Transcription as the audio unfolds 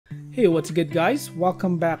Hey, what's good guys?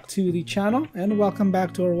 Welcome back to the channel and welcome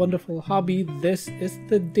back to our wonderful hobby. This is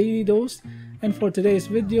the Daily Dose, and for today's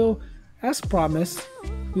video, as promised,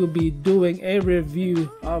 we'll be doing a review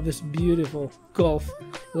of this beautiful Golf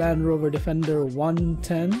Land Rover Defender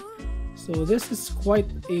 110. So this is quite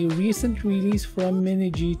a recent release from Mini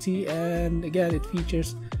GT, and again it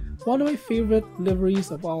features one of my favorite liveries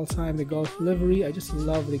of all time, the Golf livery. I just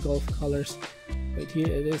love the Golf colors. Right here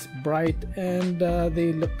it is bright and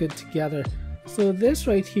they look good together. So this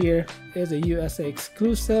right here is a USA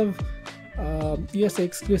exclusive. USA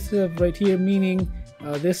exclusive right here, meaning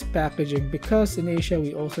this packaging, because in Asia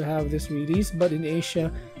we also have this release, but in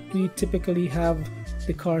Asia we typically have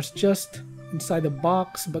the cars just inside the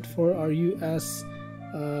box, but for our US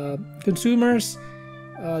consumers,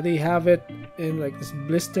 they have it in like this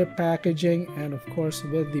blister packaging and of course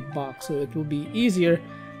with the box, so it will be easier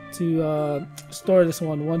to store this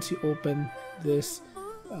one once you open this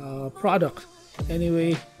product.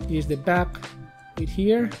 Anyway, here's the back right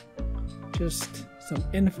here, just some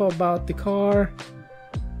info about the car.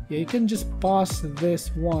 Yeah, you can just pause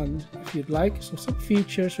this one if you'd like. So some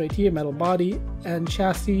features right here: metal body and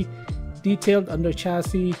chassis, detailed under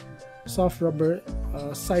chassis, soft rubber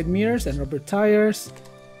side mirrors and rubber tires.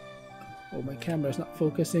 Oh, my camera is not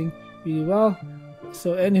focusing really well.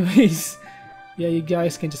 So anyways, yeah, you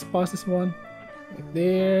guys can just pause this one right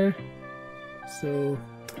there. So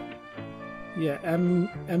yeah,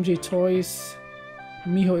 MJ Toys,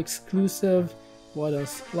 Miho exclusive. What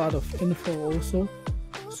else? A lot of info also.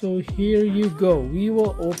 So here you go, we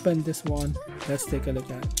will open this one. Let's take a look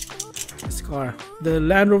at this car, the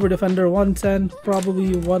Land Rover Defender 110.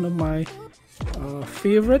 Probably one of my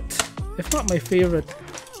favorite, if not my favorite,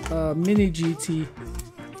 Mini GT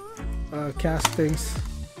castings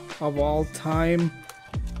of all time.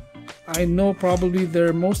 I know probably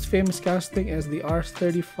their most famous casting is the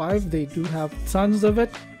R35. They do have tons of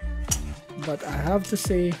it, but I have to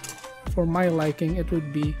say, for my liking, it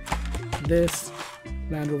would be this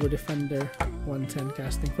Land Rover Defender 110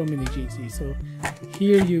 casting from Mini GT. So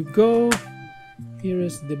here you go. Here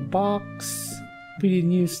is the box. Pretty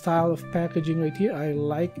new style of packaging right here. I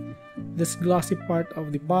like this glossy part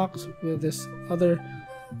of the box with this other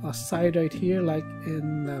side right here, like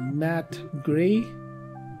in matte gray,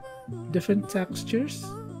 different textures.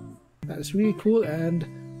 That's really cool, and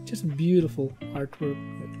just beautiful artwork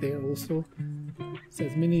right there. Also it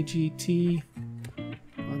says Mini GT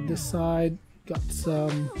on this side. Got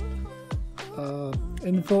some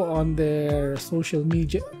info on their social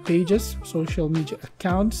media pages, social media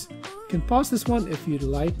accounts. You can pause this one if you'd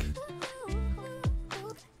like.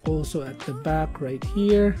 Also at the back right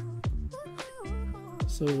here,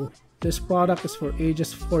 so this product is for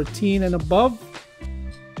ages 14 and above,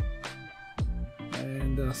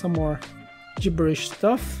 and some more gibberish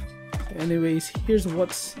stuff. Anyways, here's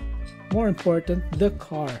what's more important: the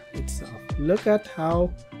car itself. Look at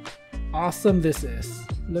how awesome this is.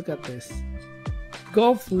 Look at this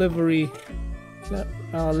Golf livery,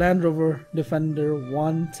 Land Rover Defender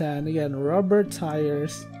 110. Again, rubber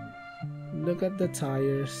tires. Look at the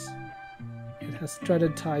tires, it has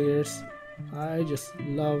threaded tires. I just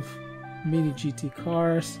love Mini GT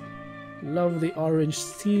cars. Love the orange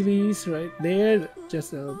steelies right there,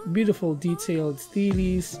 just a beautiful detailed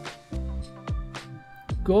steelies.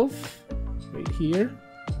 Golf right here.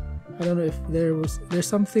 I don't know if there's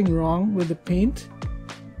something wrong with the paint,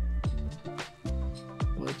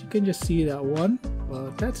 but you can just see that one,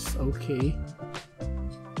 but that's okay.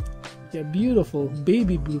 Yeah, beautiful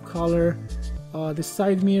baby blue color. The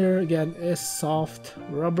side mirror again is soft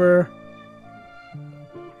rubber.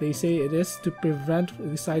 They say it is to prevent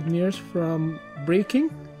the side mirrors from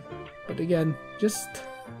breaking, but again, just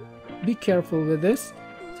be careful with this.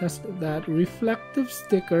 It has that reflective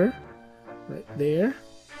sticker right there.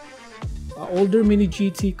 Older Mini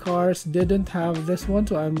GT cars didn't have this one,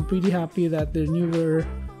 so I'm pretty happy that the newer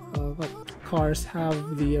cars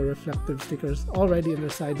have the reflective stickers already in their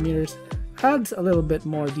side mirrors. Adds a little bit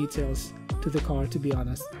more details to the car, to be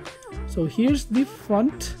honest. So here's the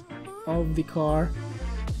front of the car.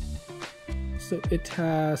 So it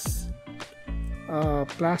has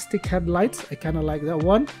plastic headlights. I kind of like that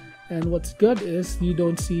one, and what's good is you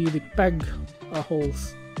don't see the peg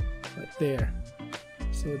holes right there,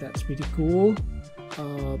 so that's pretty cool.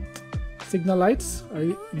 Signal lights,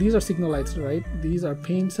 these are signal lights, right? These are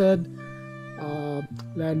painted.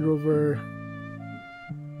 Land Rover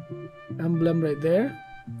emblem right there.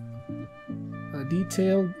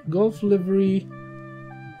 Detailed Golf livery,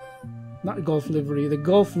 not Golf livery, the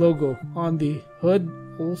Golf logo on the hood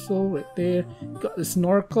also right there. Got the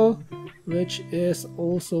snorkel, which is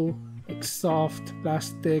also like soft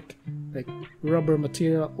plastic, like rubber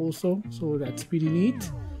material also, so that's pretty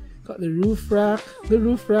neat. Got the roof rack. The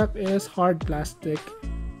roof rack is hard plastic,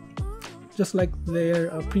 just like their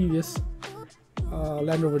previous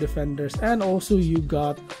Land Rover Defenders. And also you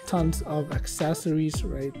got tons of accessories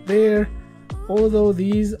right there, although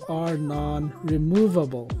these are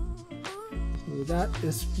non-removable, so that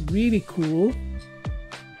is really cool.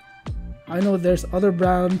 I know there's other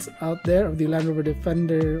brands out there of the Land Rover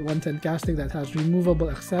Defender 110 casting that has removable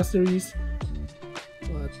accessories,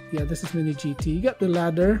 but yeah, this is Mini GT. You got the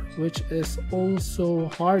ladder, which is also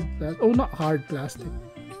hard, not hard plastic,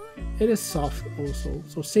 it is soft also,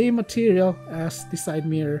 so same material as the side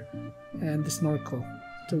mirror and the snorkel.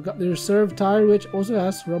 So we got the reserve tire, which also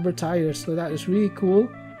has rubber tires, so that is really cool.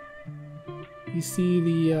 You see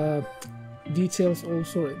the details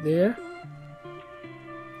also right there.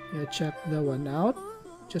 Yeah, check that one out.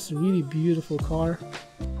 Just a really beautiful car.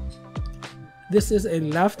 This is a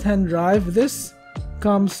left-hand drive. This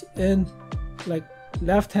comes in like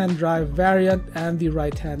left-hand drive variant and the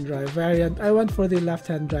right-hand drive variant. I went for the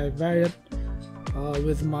left-hand drive variant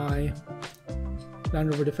with my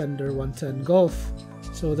Land Rover Defender 110 Golf.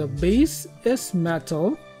 So the base is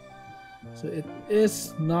metal, so it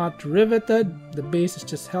is not riveted. The base is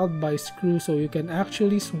just held by screw, so you can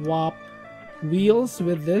actually swap wheels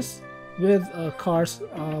with this, with cars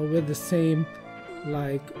with the same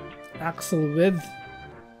like axle width.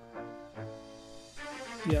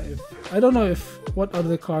 Yeah, I don't know if what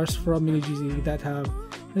other cars from Mini GT that have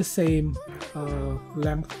the same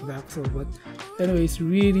length of axle, but anyways,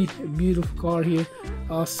 really beautiful car here.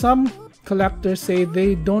 Some collectors say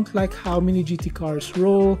they don't like how Mini GT cars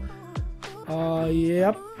roll.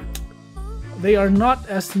 Yep, they are not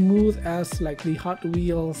as smooth as like the Hot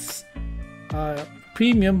Wheels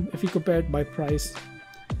Premium. If you compare it by price,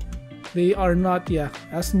 they are not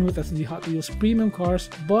as smooth as the Hot Wheels Premium cars,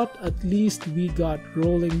 but at least we got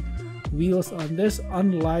rolling wheels on this,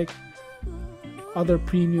 unlike other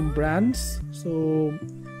premium brands. So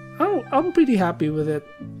I'm pretty happy with it,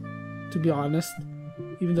 to be honest,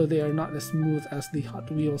 even though they are not as smooth as the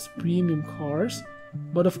Hot Wheels Premium cars.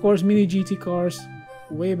 But of course, Mini GT cars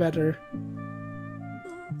way better.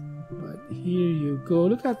 But here you go,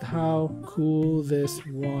 look at how cool this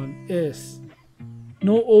one is.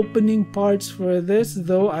 No opening parts for this,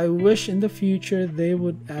 though. I wish in the future they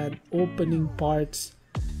would add opening parts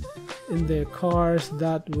in their cars.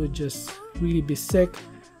 That would just really be sick.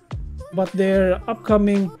 But their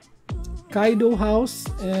upcoming Kaido House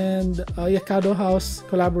and Kaido House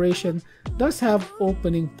collaboration does have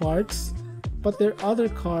opening parts, but their other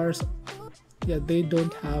cars, they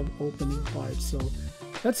don't have opening parts. So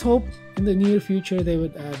let's hope in the near future they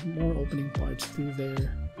would add more opening parts to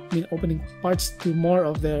their opening parts to more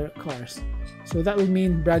of their cars. So that would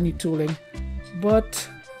mean brand new tooling, but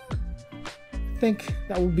I think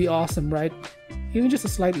that would be awesome, right? Even just a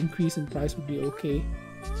slight increase in price would be okay.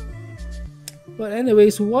 But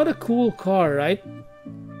anyways, what a cool car, right?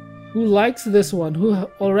 Who likes this one? Who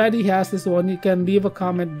already has this one? You can leave a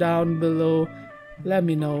comment down below. Let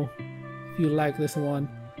me know if you like this one.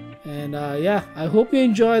 And I hope you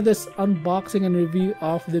enjoyed this unboxing and review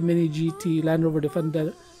of the Mini GT Land Rover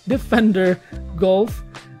Defender Golf.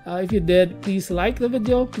 If you did, please like the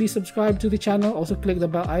video, please subscribe to the channel, also click the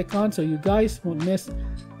bell icon so you guys won't miss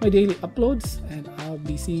my daily uploads, and I'll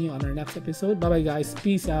be seeing you on our next episode. Bye bye guys,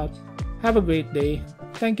 peace out, have a great day.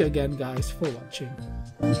 Thank you again guys for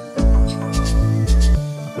watching.